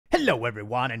Hello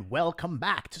everyone and welcome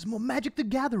back to some more Magic the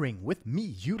Gathering with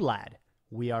me, Udalad.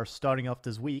 We are starting off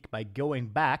this week by going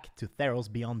back to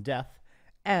Theros Beyond Death,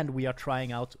 and we are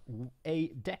trying out a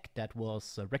deck that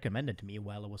was recommended to me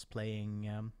while I was playing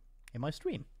in my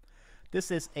stream.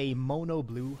 This is a mono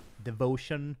blue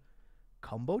devotion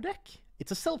combo deck.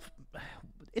 It's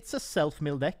a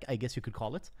self-mill deck, I guess you could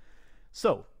call it.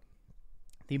 So,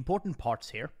 the important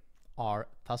parts here are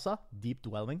Thassa, Deep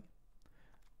Dwelling.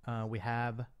 We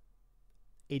have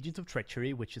Agent of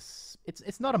Treachery, which is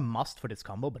it's not a must for this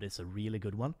combo, but it's a really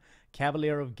good one.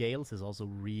 Cavalier of Gales is also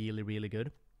really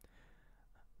good.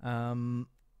 We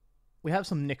have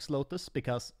some Nyx Lotus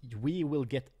because we will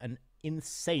get an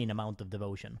insane amount of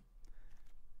devotion.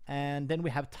 And then we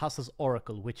have Thassas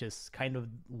Oracle, which is kind of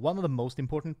one of the most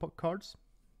important cards.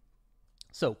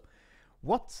 So,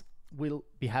 what will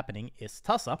be happening is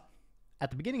Thassa, at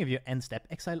the beginning of your end step,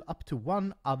 exile up to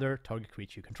one other target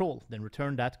creature you control, then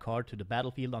return that card to the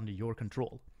battlefield under your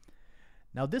control.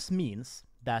 Now this means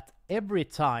that every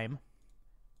time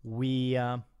we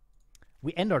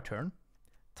end our turn,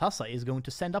 Thassa is going to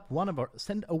send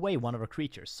away one of our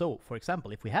creatures. So, for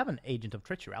example, if we have an Agent of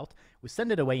Treachery out, we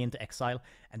send it away into exile,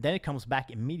 and then it comes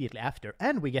back immediately after,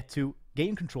 and we get to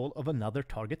gain control of another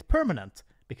target permanent,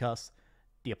 because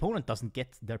the opponent doesn't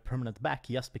get their permanent back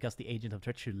just because the Agent of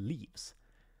Treachery leaves.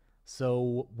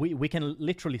 So we can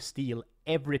literally steal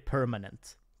every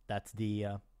permanent that the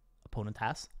opponent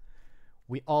has.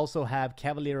 We also have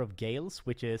Cavalier of Gales,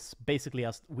 which is basically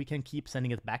us. We can keep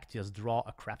sending it back to just draw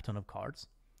a crap ton of cards.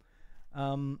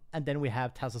 And then we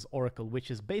have Thassas Oracle,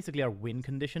 which is basically our win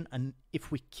condition. And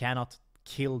if we cannot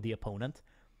kill the opponent,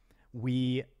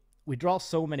 we draw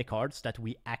so many cards that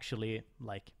we actually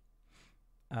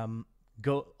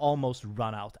almost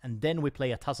run out, and then we play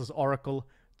a Thassas Oracle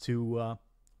to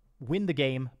win the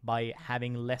game by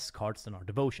having less cards than our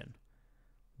devotion.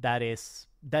 That is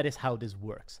how this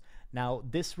works. Now,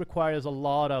 this requires a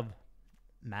lot of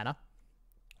mana.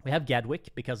 We have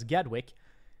Gadwick, because Gadwick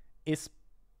is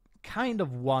kind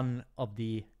of one of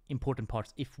the important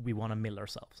parts if we want to mill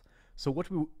ourselves. So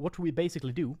what we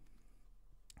basically do,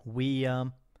 we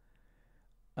have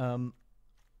the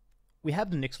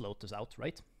Nyx Lotus out,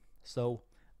 right? So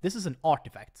this is an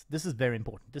artifact. This is very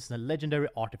important. This is a legendary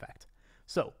artifact.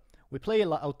 So we play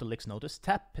out the Nyx Lotus,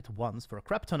 tap it once for a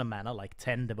crap ton of mana, like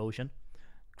 10 devotion,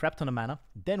 crap ton of mana.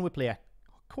 Then we play a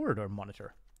Corridor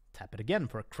Monitor, tap it again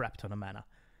for a crap ton of mana.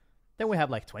 Then we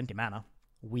have like 20 mana.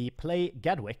 We play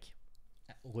Gadwick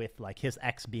with like his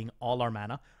X being all our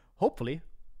mana, hopefully,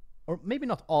 or maybe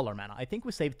not all our mana. I think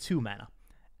we save 2 mana.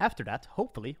 After that,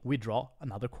 hopefully, we draw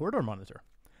another Corridor Monitor.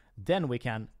 Then we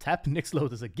can tap Nyx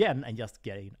Lotus again and just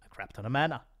gain a crap ton of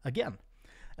mana again.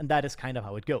 And that is kind of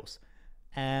how it goes.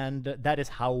 And that is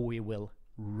how we will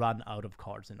run out of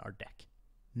cards in our deck.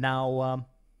 Now,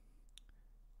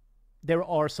 there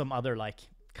are some other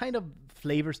kind of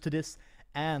flavors to this,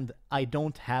 and I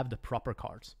don't have the proper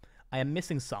cards. I am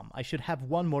missing some. I should have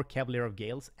one more Cavalier of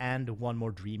Gales and one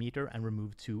more Dream Eater and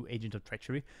remove 2 Agent of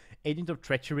Treachery. Agent of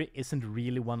Treachery isn't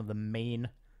really one of the main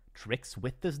tricks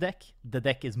with this deck. The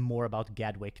deck is more about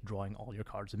Gadwick drawing all your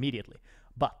cards immediately.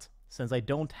 But since I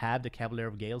don't have the Cavalier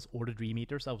of Gales or the Dream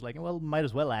Eaters, I was like, well, might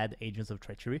as well add Agents of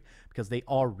Treachery because they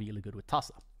are really good with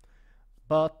Thassa.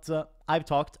 But I've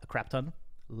talked a crap ton.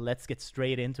 Let's get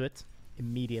straight into it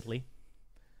immediately.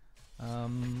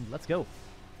 Let's go.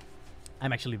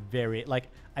 I'm actually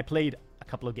I played a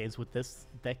couple of games with this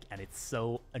deck, and it's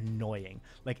so annoying.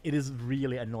 It is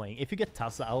really annoying. If you get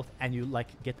Thassa out and you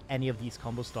get any of these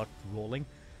combos start rolling,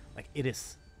 it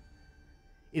is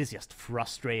just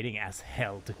frustrating as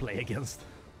hell to play against.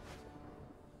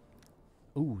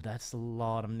 Ooh, that's a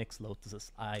lot of Nyx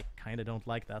Lotuses. I kind of don't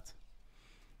like that.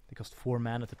 They cost 4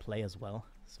 mana to play as well,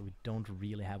 so we don't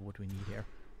really have what we need here.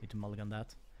 Need to mulligan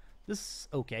that. This is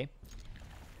okay.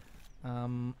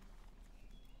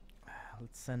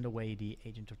 Let's send away the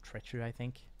Agent of Treachery, I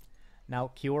think.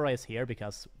 Now, Kiora is here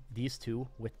because these two,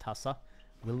 with Thassa,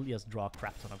 will just draw a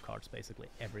crap ton of cards, basically,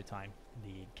 every time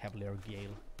the Cavalier of Gale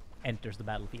enters the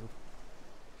battlefield.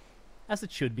 As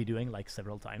it should be doing,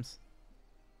 several times.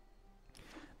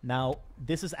 Now,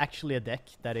 this is actually a deck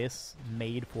that is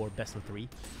made for best of 3,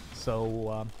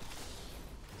 so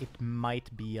it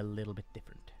might be a little bit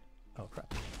different. Oh,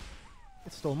 crap.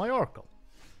 It stole my Oracle.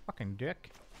 Fucking dick.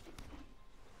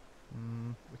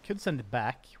 We could send it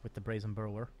back with the Brazen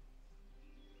Burrower.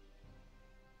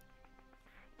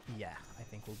 Yeah, I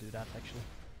think we'll do that, actually.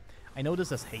 I know this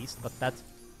has haste, but that,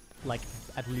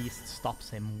 at least stops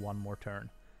him one more turn.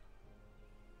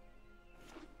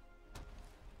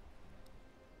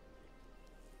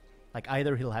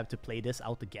 Either he'll have to play this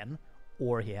out again,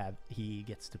 or he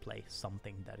gets to play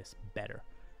something that is better,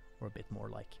 or a bit more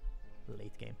like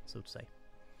late game, so to say.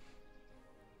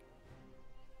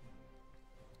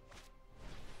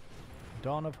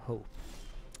 Dawn of Hope.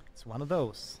 It's one of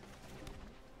those.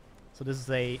 So this is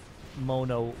a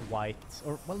mono white,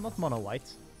 or well, not mono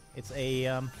white. It's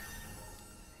a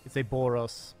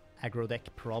Boros aggro deck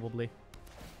probably.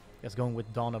 Just going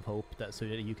with Dawn of Hope so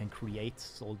that you can create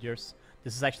soldiers.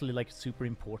 This is actually like super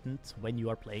important when you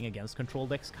are playing against control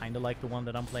decks, kind of like the one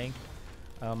that I'm playing.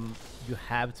 You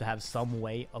have to have some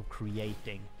way of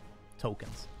creating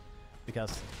tokens,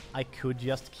 because I could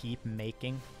just keep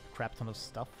making a crap ton of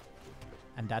stuff,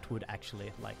 and that would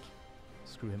actually like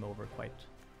screw him over quite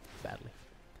badly.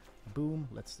 Boom,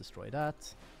 let's destroy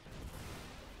that.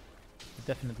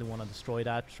 Definitely want to destroy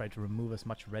that, try to remove as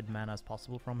much red mana as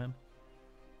possible from him.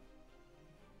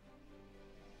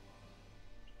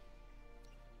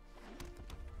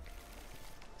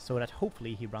 So that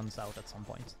hopefully he runs out at some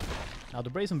point. Now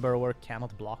the Brazen Burrower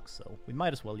cannot block, so we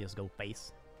might as well just go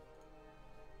face.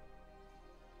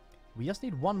 We just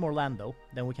need one more land though,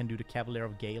 then we can do the Cavalier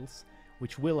of Gales,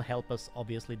 which will help us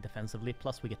obviously defensively,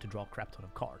 plus we get to draw a crap ton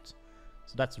of cards.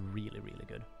 So that's really, really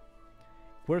good.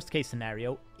 Worst case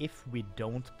scenario, if we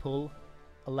don't pull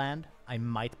a land, I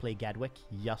might play Gadwick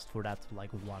just for that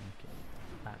like one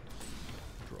land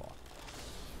draw.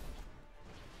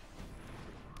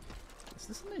 Is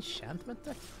this an enchantment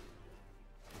deck?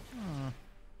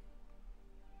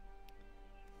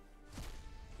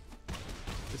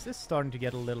 This is starting to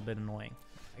get a little bit annoying,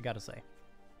 I gotta say.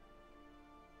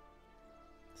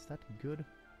 Is that good?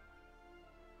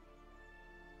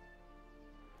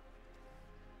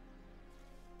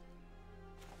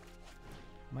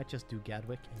 Might just do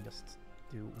Gadwick and just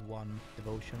do one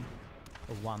devotion,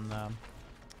 or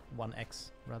one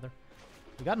X rather.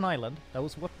 We got an island. That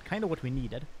was kind of what we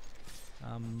needed,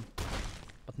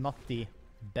 but not the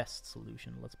best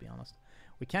solution. Let's be honest.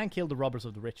 We can kill the robbers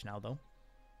of the rich now, though.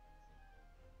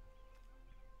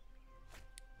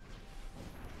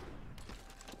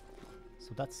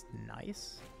 So that's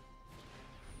nice.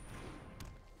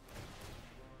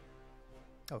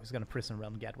 Oh, he's gonna prison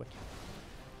realm Gadwick.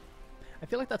 I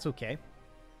feel like that's okay,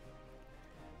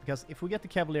 because if we get the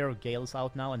Cavalier of Gales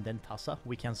out now and then Thassa,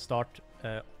 we can start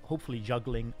hopefully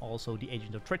juggling also the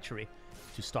Agent of Treachery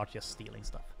to start just stealing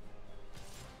stuff.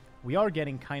 We are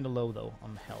getting kind of low though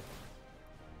on health,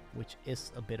 which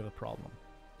is a bit of a problem.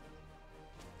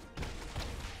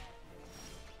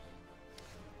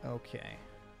 Okay.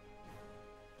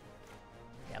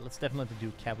 Yeah, let's definitely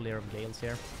do Cavalier of Gales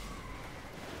here.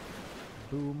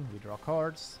 Boom, we draw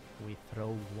cards. We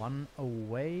throw one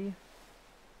away.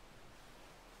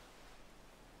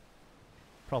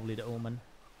 Probably the Omen.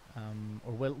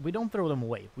 Or well, we don't throw them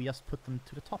away. We just put them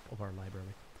to the top of our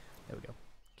library. There we go.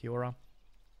 Kiora.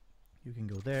 You can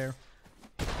go there.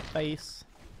 Face.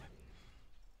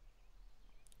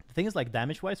 The thing is, like,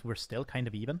 damage-wise, we're still kind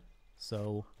of even.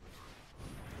 So...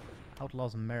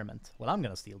 Outlaws and Merriment. Well, I'm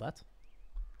gonna steal that.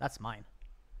 That's mine.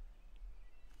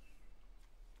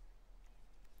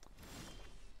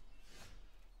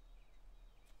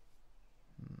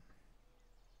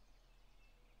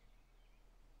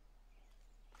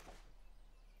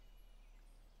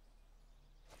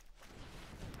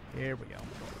 Here we go.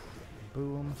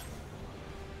 Boom.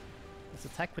 Let's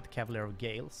attack with the Cavalier of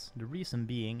Gales. The reason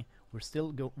being,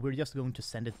 we're just going to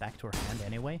send it back to our hand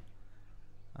anyway.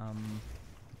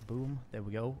 Boom. There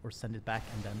we go. Or send it back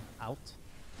and then out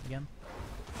again.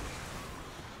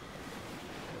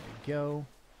 There we go.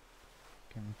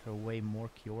 Can throw away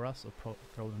more Kioras or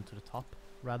throw them to the top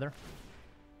rather.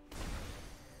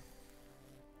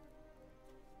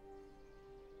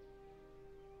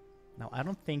 Now, I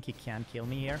don't think he can kill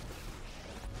me here.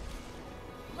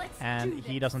 And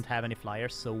he doesn't have any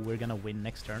flyers, so we're gonna win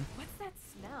next turn. What's that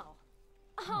smell?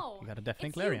 Oh, you got a Deafening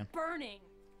it's Clarion. You burning.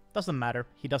 Doesn't matter.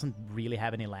 He doesn't really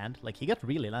have any land. Like, he got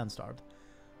really land starved.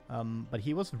 But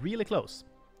he was really close.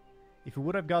 If he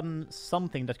would have gotten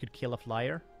something that could kill a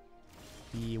flyer,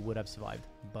 he would have survived.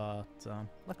 But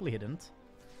luckily he didn't.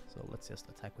 So let's just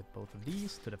attack with both of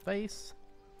these to the face.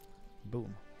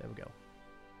 Boom. There we go.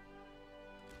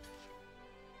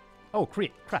 Oh,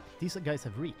 crap. These guys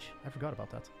have reach. I forgot about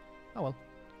that. Oh well.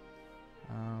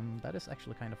 That is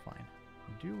actually kind of fine.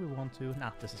 Do we want to...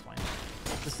 Nah, this is fine.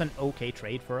 This is an okay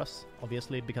trade for us,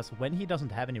 obviously, because when he doesn't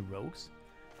have any rogues,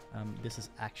 this is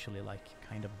actually, like,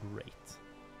 kind of great.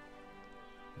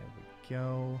 There we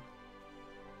go.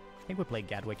 I think we play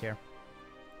Gadwick here.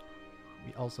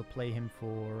 We also play him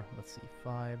for, let's see,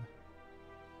 5...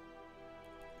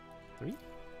 3? I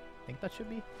think that should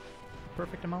be the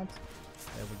perfect amount.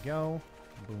 There we go.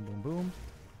 Boom, boom, boom.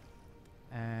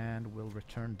 And we'll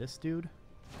return this dude.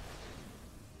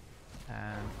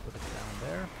 And put it down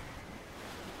there.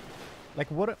 Like,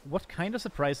 what kind of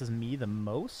surprises me the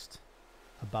most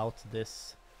about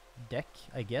this deck,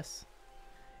 I guess,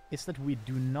 is that we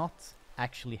do not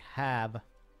actually have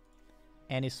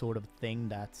any sort of thing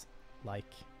that's,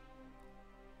 like...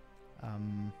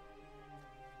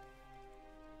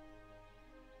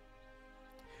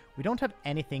 we don't have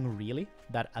anything, really,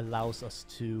 that allows us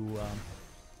to...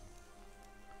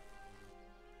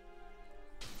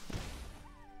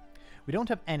 we don't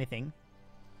have anything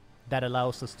that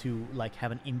allows us to, like,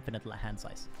 have an infinite hand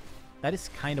size. That is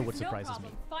kind of what surprises me.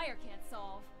 Fire can't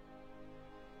solve.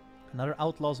 Another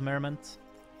Outlaw's Merriment.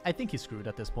 I think he's screwed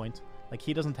at this point. Like,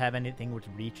 he doesn't have anything with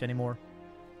reach anymore.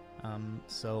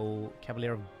 So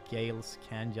Cavalier of Gales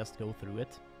can just go through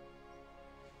it.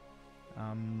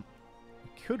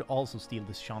 We could also steal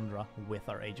this Chandra with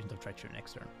our Agent of Treachery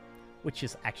next turn, which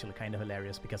is actually kind of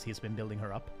hilarious because he's been building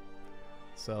her up.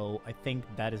 So I think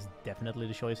that is definitely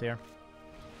the choice here.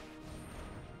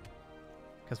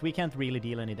 Because we can't really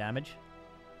deal any damage,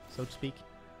 so to speak.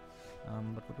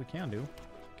 But what we can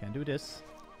do this.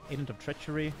 Agent of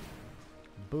Treachery.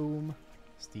 Boom.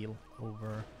 Steal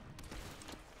over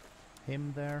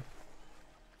him there.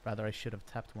 Rather, I should have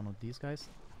tapped one of these guys.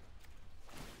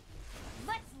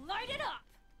 Let's light it up!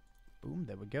 Boom,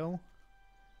 there we go.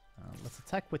 Let's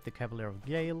attack with the Cavalier of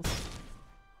Gales.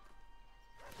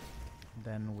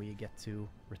 Then we get to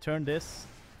return this.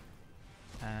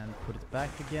 And put it back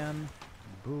again.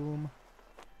 Boom.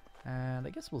 And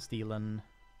I guess we'll steal an...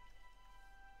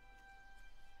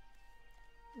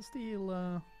 we'll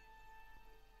steal,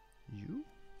 you?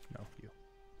 No, you.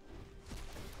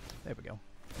 There we go.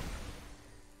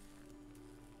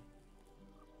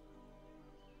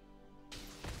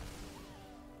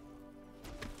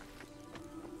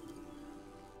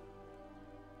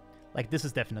 Like, this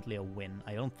is definitely a win.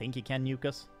 I don't think he can nuke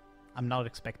us. I'm not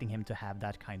expecting him to have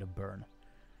that kind of burn.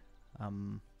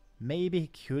 Maybe he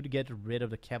could get rid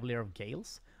of the Cavalier of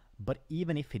Gales, but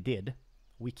even if he did,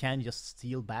 we can just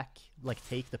steal back, like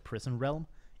take the Prison Realm,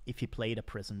 if he played a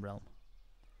Prison Realm.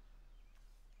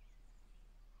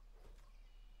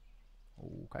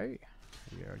 Okay,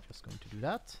 we are just going to do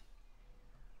that.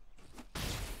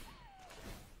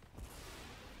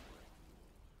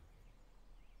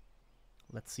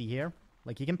 Let's see here.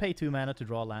 Like, he can pay 2 mana to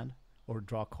draw land, or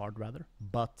draw a card rather,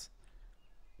 but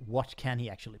what can he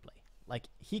actually play? Like,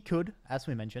 he could, as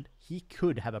we mentioned, he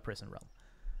could have a Prison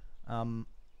Realm.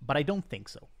 But I don't think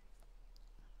so.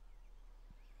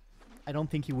 I don't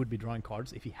think he would be drawing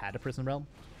cards if he had a Prison Realm.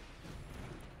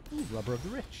 Ooh, Rubber of the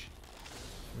Rich.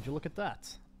 Would you look at that?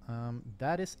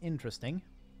 That is interesting.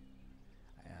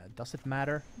 Does it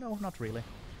matter? No, not really.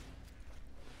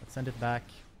 Let's send it back.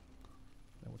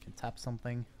 Then we can tap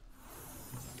something.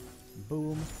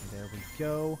 Boom. There we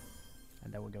go.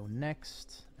 And then we'll go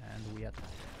next. And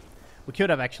we could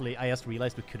have actually, I just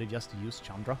realized we could have just used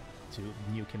Chandra to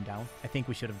nuke him down. I think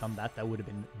we should have done that. That would have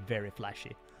been very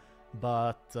flashy.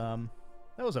 But that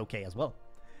was okay as well.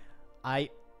 I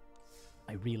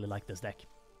really like this deck.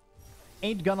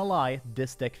 Ain't gonna lie,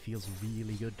 this deck feels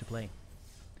really good to play.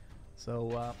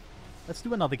 So let's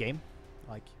do another game.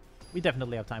 Like, we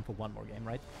definitely have time for one more game,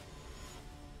 right?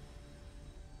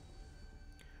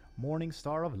 Morning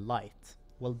Star of Light.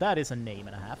 Well, that is a name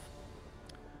and a half.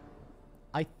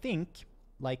 I think,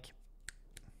 like,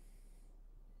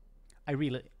 I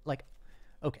really, like,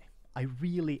 okay, I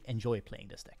really enjoy playing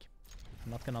this deck.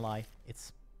 I'm not gonna lie,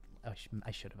 it's, I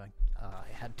should have,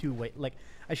 I had two way, like,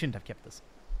 I shouldn't have kept this.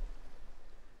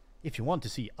 If you want to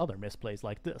see other misplays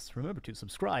like this, remember to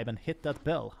subscribe and hit that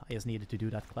bell. I just needed to do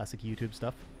that classic YouTube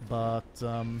stuff. But,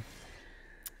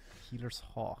 Healer's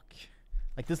Hawk.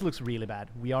 Like, this looks really bad.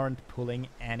 We aren't pulling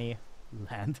any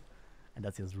land, and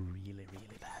that feels really,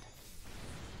 really bad.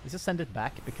 Let's just send it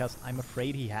back, because I'm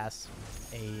afraid he has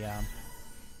a,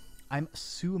 I'm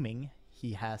assuming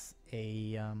he has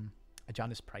a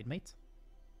Janus Pridemate.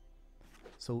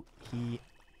 So he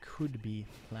could be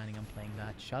planning on playing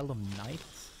that. Child of Night.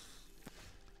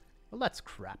 Well, that's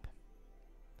crap.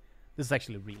 This is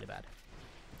actually really bad.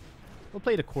 We'll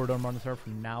play the Corridor Monitor for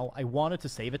now. I wanted to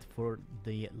save it for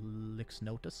the Nyx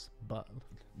Lotus, but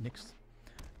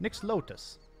Nyx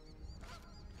Lotus.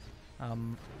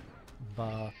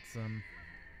 But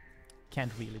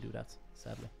can't really do that,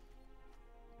 sadly.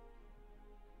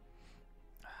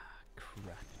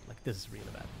 Crap. Like, this is really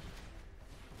bad.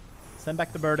 Send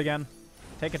back the bird again.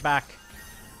 Take it back.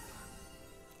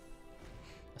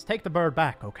 Let's take the bird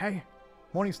back, okay?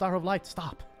 Morning Star of Light,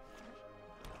 stop.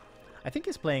 I think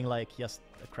he's playing, like, just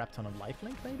a crap ton of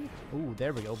lifelink, maybe? Ooh,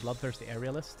 there we go. Bloodthirsty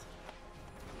Aerialist.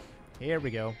 Here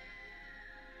we go.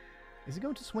 Is he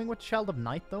going to swing with Child of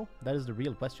Night, though? That is the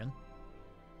real question.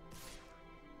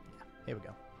 Yeah, here we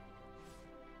go.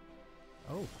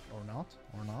 Oh, or not,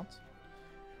 or not.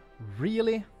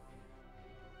 Really?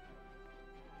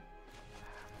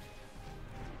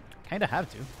 Kinda have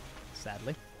to,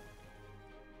 sadly.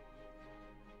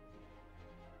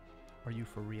 Are you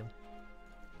for real?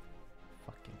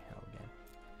 Fucking hell, game.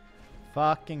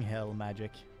 Fucking hell, Magic.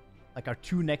 Like, our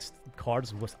 2 next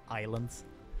cards was islands.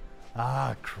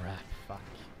 Ah, crap. Fuck.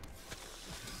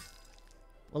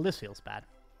 Well, this feels bad.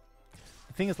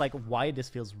 The thing is, like, why this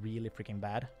feels really freaking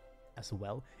bad as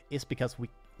well is because we,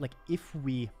 like, if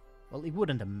we... Well, it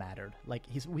wouldn't have mattered. Like,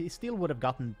 we still would have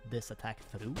gotten this attack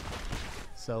through.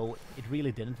 So, it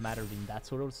really didn't matter in that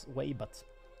sort of way, but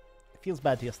it feels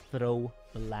bad to just throw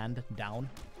the land down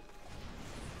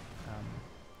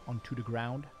onto the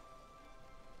ground.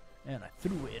 And I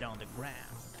threw it on the ground.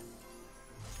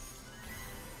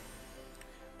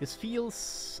 This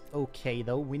feels okay,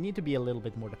 though. We need to be a little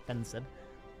bit more defensive.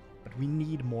 But we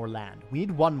need more land. We need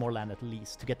 1 more land at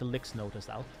least to get the Nyx Lotus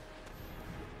out.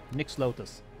 Nyx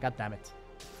Lotus. God damn it.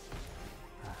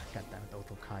 Ah, god damn it,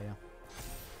 Otokaya.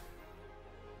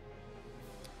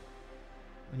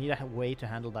 We need a way to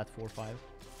handle that 4-5.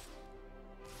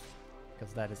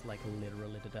 Because that is like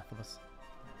literally the death of us.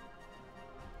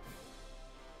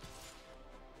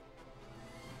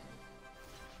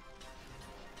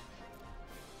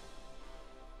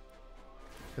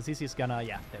 Because he's gonna...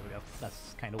 Yeah, there we go.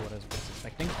 That's kind of what I was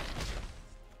expecting.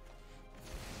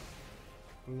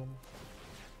 Boom.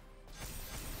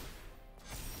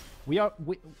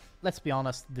 Let's be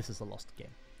honest, this is a lost game.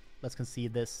 Let's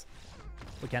concede this.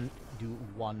 We can do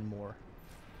 1 more.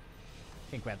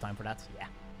 Think we have time for that? Yeah.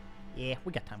 Yeah,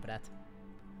 we got time for that.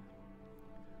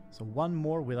 So 1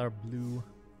 more with our blue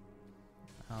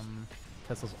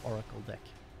Thassas Oracle deck.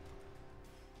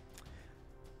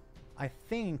 I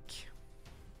think...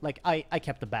 Like, I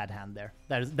kept a bad hand there.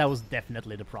 That was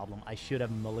definitely the problem. I should have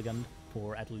mulliganed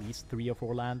for at least 3 or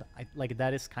 4 land. Like,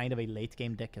 that is kind of a late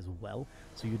game deck as well.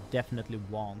 So you definitely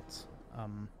want...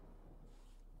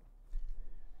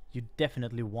 you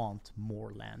definitely want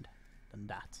more land than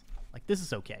that. Like, this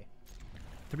is okay.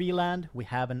 3 land, we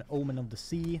have an Omen of the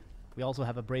Sea. We also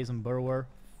have a Brazen Burrower.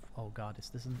 Oh god,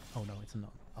 is this an... Oh no, it's a no.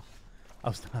 Oh. I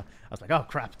was like, oh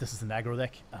crap, this is an aggro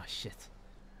deck. Ah, shit.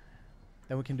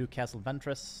 Then we can do Castle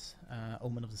Ventress,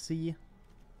 Omen of the Sea.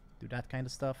 Do that kind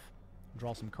of stuff.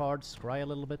 Draw some cards, scry a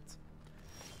little bit.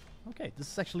 Okay,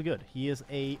 this is actually good. He is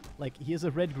a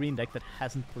red-green deck that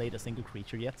hasn't played a single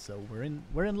creature yet, so we're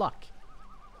in luck.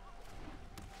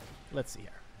 Let's see here.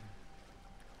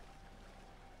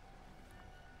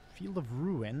 Field of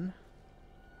Ruin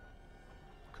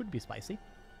could be spicy.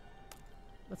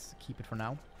 Let's keep it for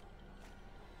now.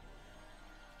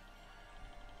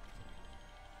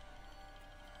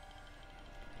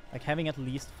 Like, having at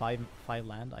least 5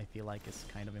 land, I feel like is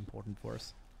kind of important for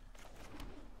us.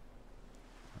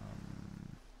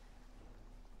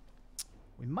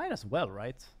 We might as well,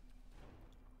 right?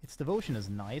 Its devotion is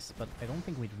nice, but I don't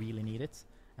think we'd really need it.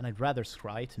 And I'd rather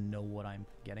scry to know what I'm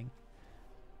getting.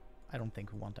 I don't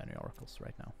think we want any oracles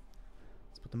right now.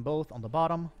 Let's put them both on the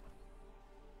bottom.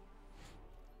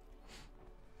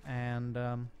 And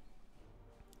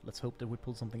let's hope that we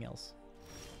pull something else.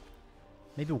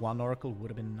 Maybe 1 oracle would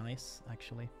have been nice,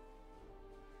 actually.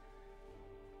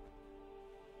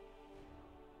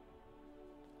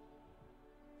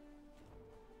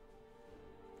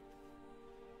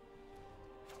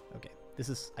 Okay, this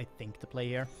is, I think, the play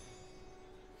here.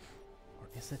 Or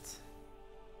is it?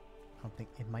 I don't think...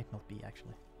 It might not be,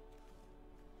 actually.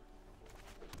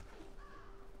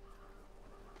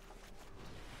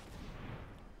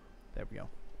 There we go.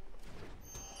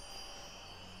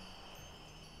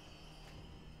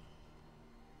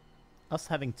 Us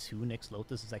having 2 Nyx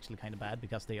Lotus is actually kind of bad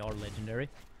because they are legendary.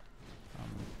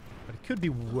 But it could be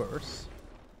worse,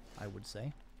 I would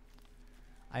say.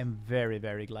 I'm very,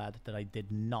 very glad that I did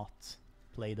not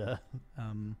play the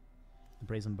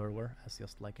Brazen Burrower as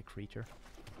just like a creature.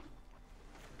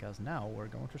 Because now we're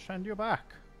going to send you back.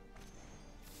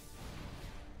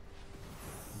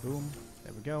 Boom.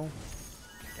 There we go.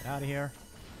 Get out of here.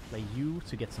 Play you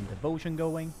to get some devotion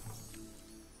going.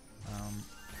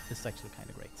 This is actually kind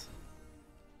of great.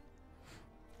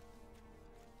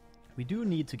 We do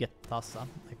need to get Thassa,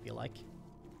 I feel like.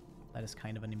 That is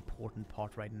kind of an important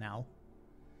part right now.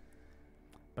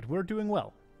 But we're doing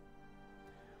well.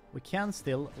 We can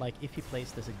still, like, if he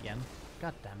plays this again...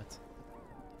 God damn it.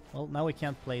 Well, now we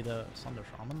can't play the Sunder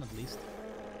Shaman, at least.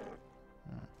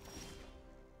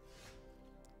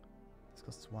 This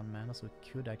costs 1 mana, so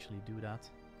we could actually do that.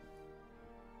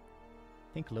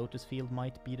 I think Lotus Field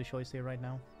might be the choice here right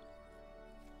now.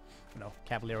 No,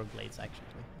 Cavalier or Glades actually,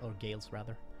 or Gales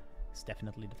rather. It's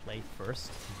definitely the play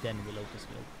first, then we Lotus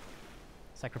Field.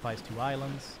 Sacrifice 2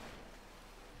 islands.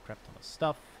 Crap ton of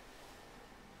stuff.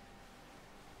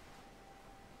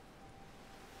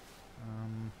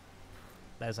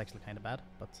 That is actually kind of bad,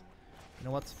 but you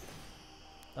know what?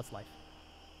 That's life.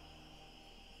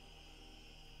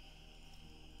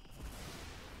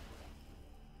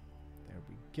 There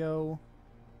we go.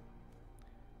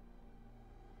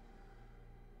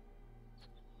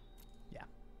 Yeah,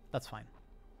 that's fine.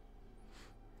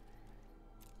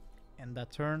 End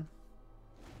that turn.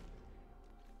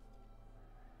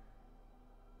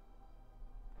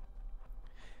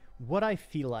 What I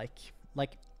feel like,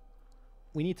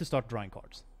 we need to start drawing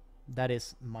cards. That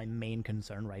is my main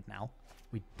concern right now.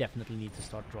 We definitely need to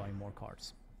start drawing more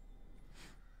cards.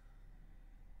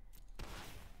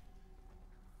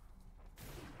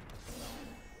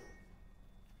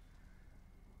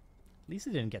 At least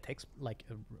it didn't get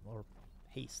or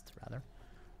haste rather.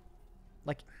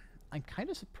 Like, I'm kind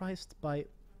of surprised by,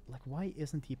 like, why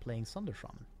isn't he playing Sunder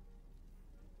Shaman?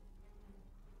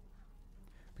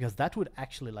 Because that would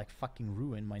actually like fucking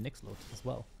ruin my Nyx load as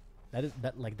well.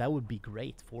 That would be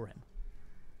great for him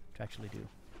to actually do.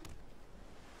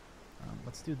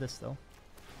 Let's do this though.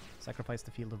 Sacrifice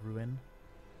the Field of Ruin.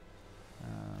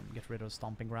 Get rid of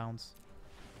Stomping Grounds.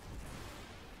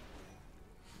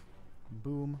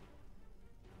 Boom.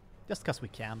 Just because we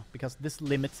can, because this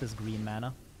limits his green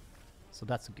mana. So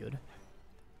that's good.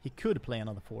 He could play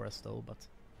another forest though, but...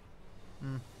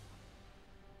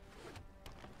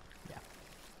 yeah.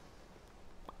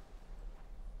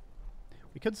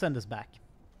 We could send this back.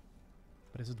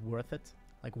 But is it worth it?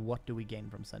 Like, what do we gain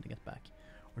from sending it back?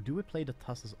 Or do we play the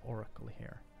Thassas Oracle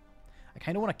here? I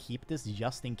kind of want to keep this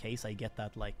just in case I get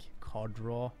that, like, card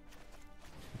draw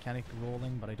mechanic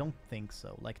rolling, but I don't think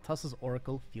so. Like, Thassas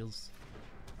Oracle feels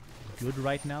good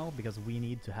right now because we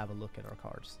need to have a look at our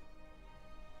cards.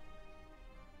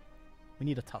 We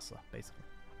need a Thassa, basically.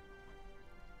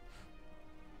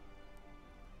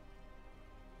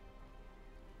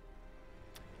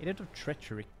 Agent of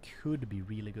Treachery could be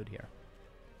really good here.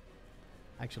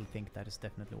 I actually think that is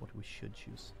definitely what we should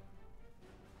choose.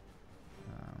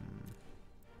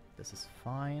 This is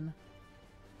fine.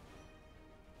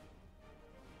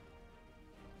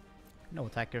 No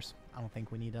attackers. I don't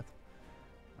think we need that.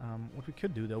 What we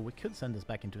could do though, we could send this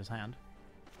back into his hand.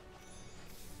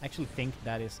 I actually think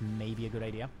that is maybe a good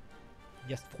idea.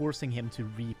 Just forcing him to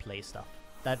replay stuff.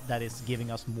 That is giving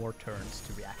us more turns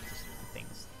to react to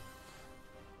things.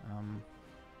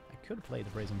 I could play the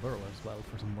Brazen Burrow as well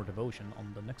for some more devotion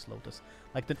on the Nyx Lotus.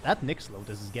 Like, that Nyx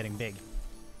Lotus is getting big.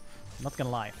 I'm not gonna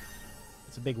lie.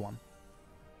 It's a big one.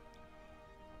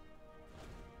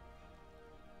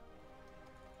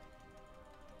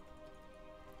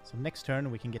 So next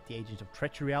turn we can get the Agent of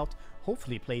Treachery out.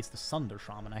 Hopefully he plays the Sunder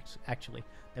Shaman actually.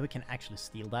 Then we can actually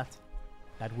steal that.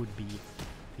 That would be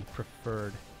the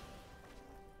preferred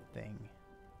thing.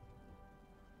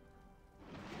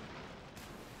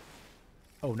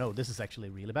 Oh no, this is actually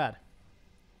really bad.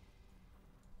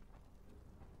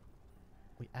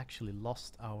 We actually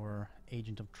lost our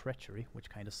Agent of Treachery, which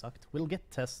kind of sucked. We'll get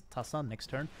Thassa next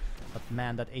turn, but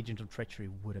man, that Agent of Treachery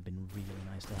would have been really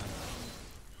nice to have.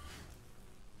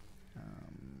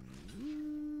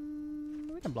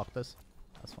 We can block this.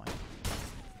 That's fine.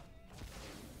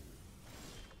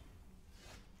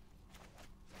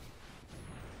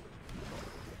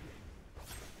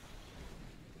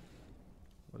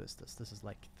 What is this? This is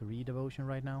like 3 devotion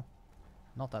right now.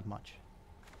 Not that much.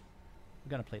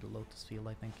 We're gonna play the Lotus Field,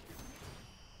 I think.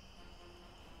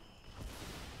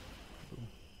 Boom.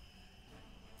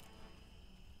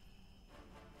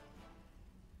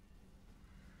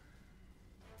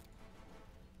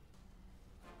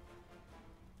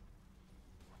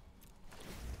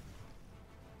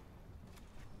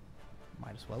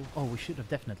 Might as well. Oh, we should have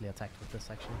definitely attacked with this,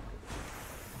 actually.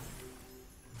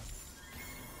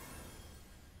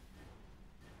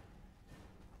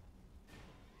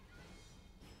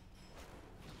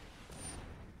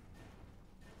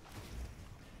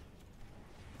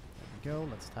 Go,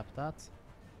 let's tap that.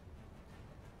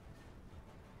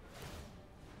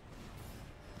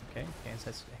 Okay, game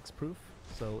says Hexproof,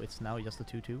 so it's now just a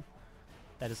 2/2.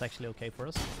 That is actually okay for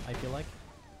us, I feel like.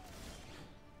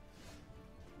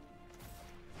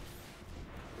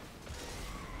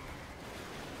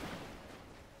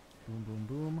 Boom, boom,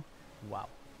 boom. Wow.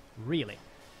 Really?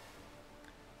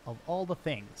 Of all the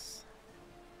things.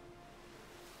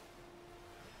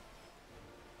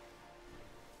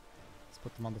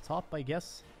 Put them on the top, I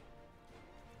guess.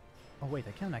 Oh wait,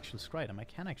 I can't actually scry them. I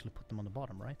can actually put them on the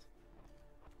bottom, right?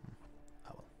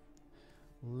 Oh well.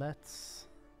 Let's...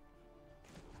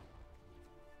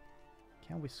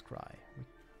 Can we scry?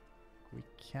 We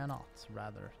cannot,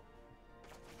 rather.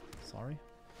 Sorry.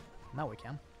 Now we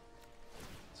can.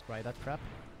 Scry that crap.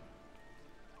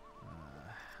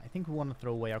 I think we want to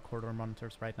throw away our corridor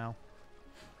monitors right now.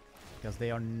 Because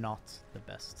they are not the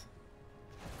best.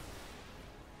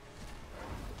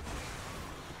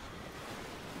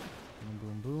 Boom,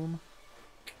 boom, boom.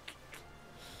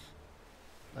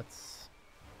 Let's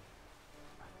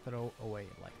throw away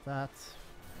like that.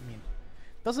 I mean,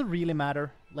 doesn't really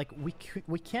matter. Like,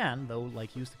 we can, though,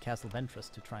 like, use the Castle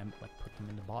Ventress to try and, like, put them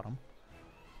in the bottom.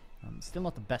 Still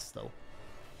not the best, though.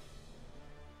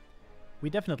 We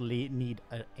definitely need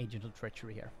an Agent of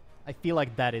Treachery here. I feel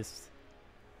like that is...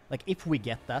 Like, if we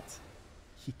get that,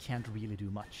 he can't really do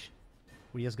much.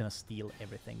 We're just gonna steal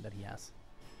everything that he has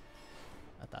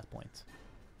at that point.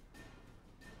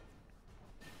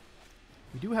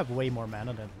 We do have way more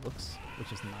mana than it looks,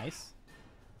 which is nice.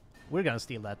 We're gonna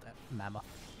steal that Mammoth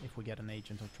if we get an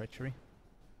Agent of Treachery.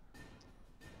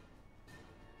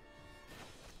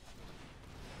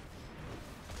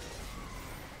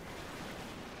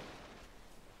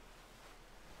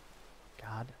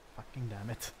 God fucking damn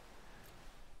it.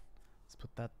 Let's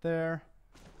put that there.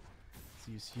 Let's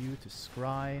use you to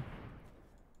scry.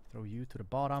 Throw you to the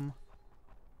bottom.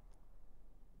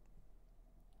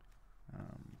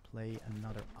 Play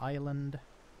another island. I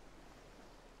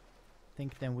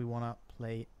think then we want to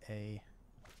play a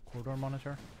corridor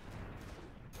monitor.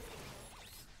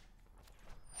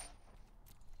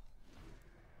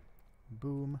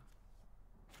 Boom.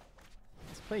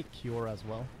 Let's play Kiora as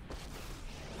well.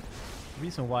 The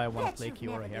reason why I want to play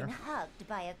Kiora here hugged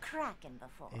by a kraken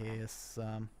before is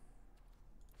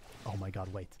oh my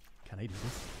god, wait. Can I do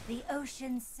this? The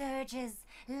ocean surges,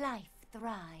 life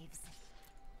thrives.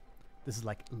 This is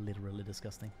like literally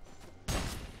disgusting.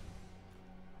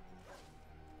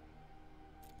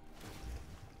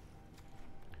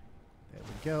 There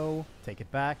we go. Take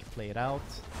it back, play it out.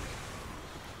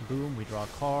 Boom, we draw a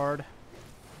card.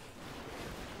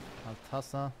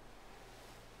 Thassa.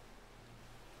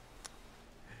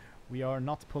 We are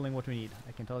not pulling what we need,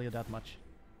 I can tell you that much.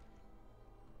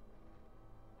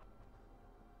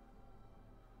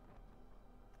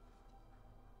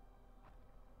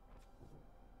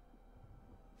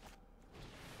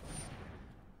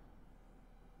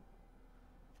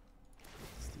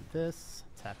 Let's do this.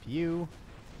 Tap you.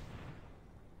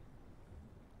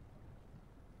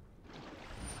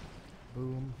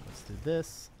 Boom. Let's do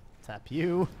this. Tap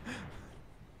you.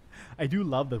 I do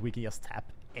love that we can just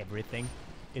tap everything.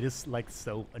 It is like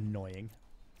so annoying.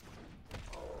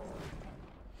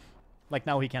 Like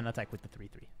now he can attack with the 3/3.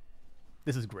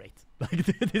 This is great. Like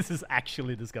this is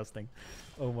actually disgusting.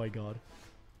 Oh my god.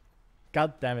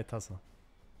 God damn it, Thassa.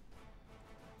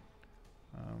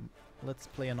 Let's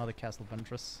play another Castle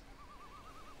Ventress.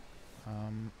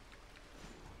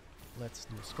 Let's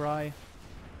do Scry.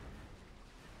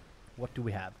 What do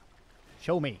we have?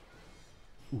 Show me!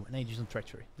 Ooh, an Agent of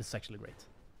Treachery. This is actually great.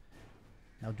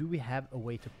 Now, do we have a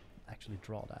way to actually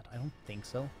draw that? I don't think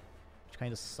so. Which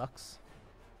kind of sucks.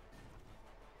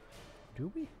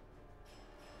 Do we?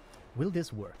 Will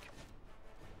this work?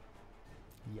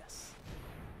 Yes.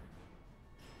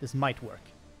 This might work.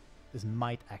 This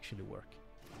might actually work.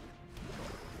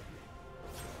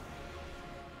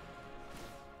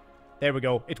 There we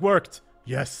go. It worked!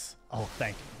 Yes! Oh,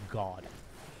 thank God.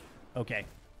 Okay.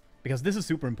 Because this is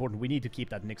super important. We need to keep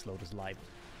that Nyx Lotus alive.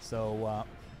 So,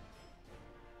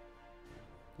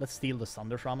 let's steal the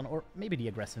Thunder Shaman, or maybe the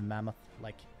aggressive Mammoth.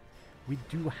 Like, we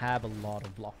do have a lot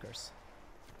of blockers.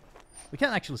 We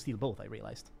can actually steal both, I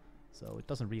realized. So it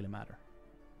doesn't really matter.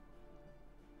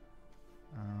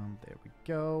 There we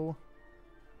go.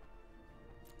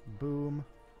 Boom.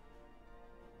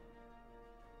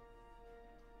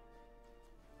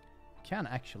 Can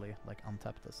actually, like,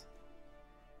 untap this.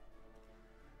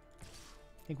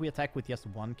 I think we attack with just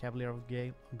one Cavalier of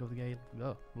Gale.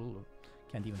 Oh,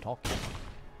 can't even talk.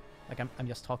 Like, I'm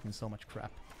just talking so much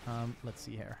crap. Let's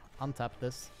see here. Untap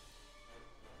this.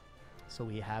 So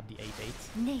we have the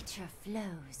 8/8. Nature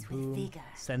flows Boom. with vigor.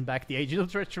 Send back the Agent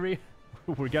of Treachery.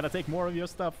 We're gonna take more of your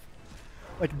stuff.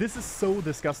 Like, this is so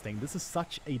disgusting. This is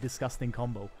such a disgusting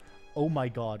combo. Oh my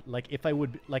god. Like, if I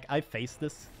would... Like, I faced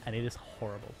this, and it is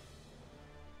horrible.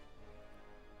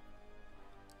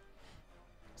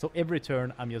 So every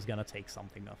turn, I'm just gonna take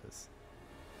something of his.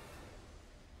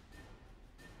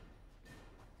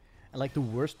 And like, the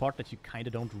worst part that you kind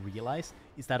of don't realize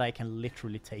is that I can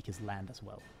literally take his land as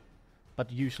well.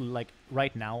 But usually, like,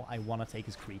 right now, I want to take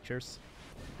his creatures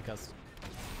because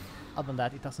other than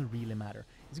that, it doesn't really matter.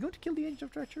 Is he going to kill the Age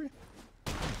of Treachery?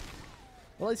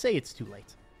 Well, I say it's too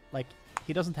late. Like,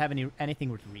 he doesn't have anything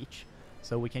with reach,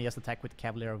 so we can just attack with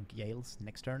Cavalier of Gales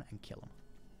next turn and kill him.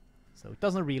 So it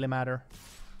doesn't really matter.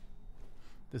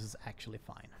 This is actually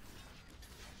fine.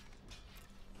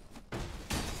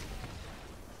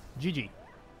 GG.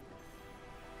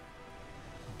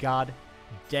 God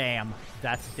damn,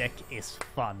 that deck is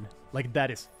fun. Like, that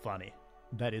is funny.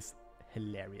 That is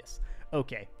hilarious.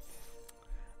 Okay.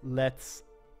 Let's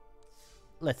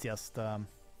just,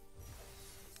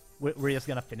 we're just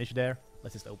gonna finish there.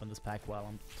 Let's just open this pack while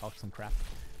I'm talking some crap.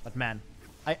 But man,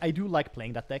 I do like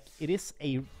playing that deck. It is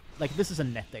a, like, this is a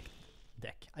net deck.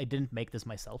 I didn't make this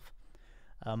myself.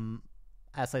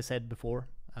 As I said before,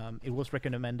 it was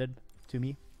recommended to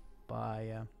me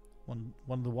by one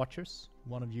of the watchers,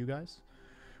 one of you guys,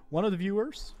 one of the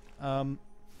viewers.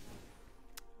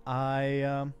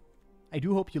 I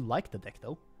do hope you like the deck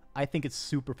though. I think it's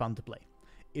super fun to play.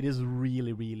 It is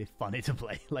really, really funny to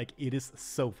play. Like, it is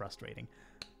so frustrating,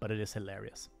 but it is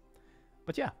hilarious.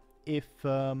 But yeah, if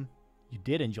you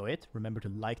did enjoy it, remember to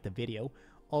like the video.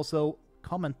 Also,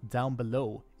 comment down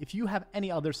below if you have any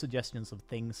other suggestions of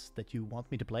things that you want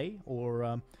me to play,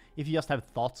 or if you just have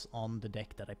thoughts on the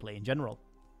deck that I play in general.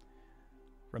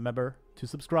 Remember to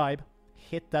subscribe,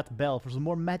 hit that bell for some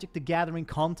more Magic the Gathering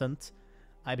content.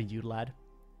 I've been Udalad,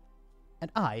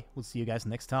 and I will see you guys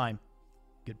next time.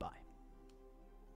 Goodbye.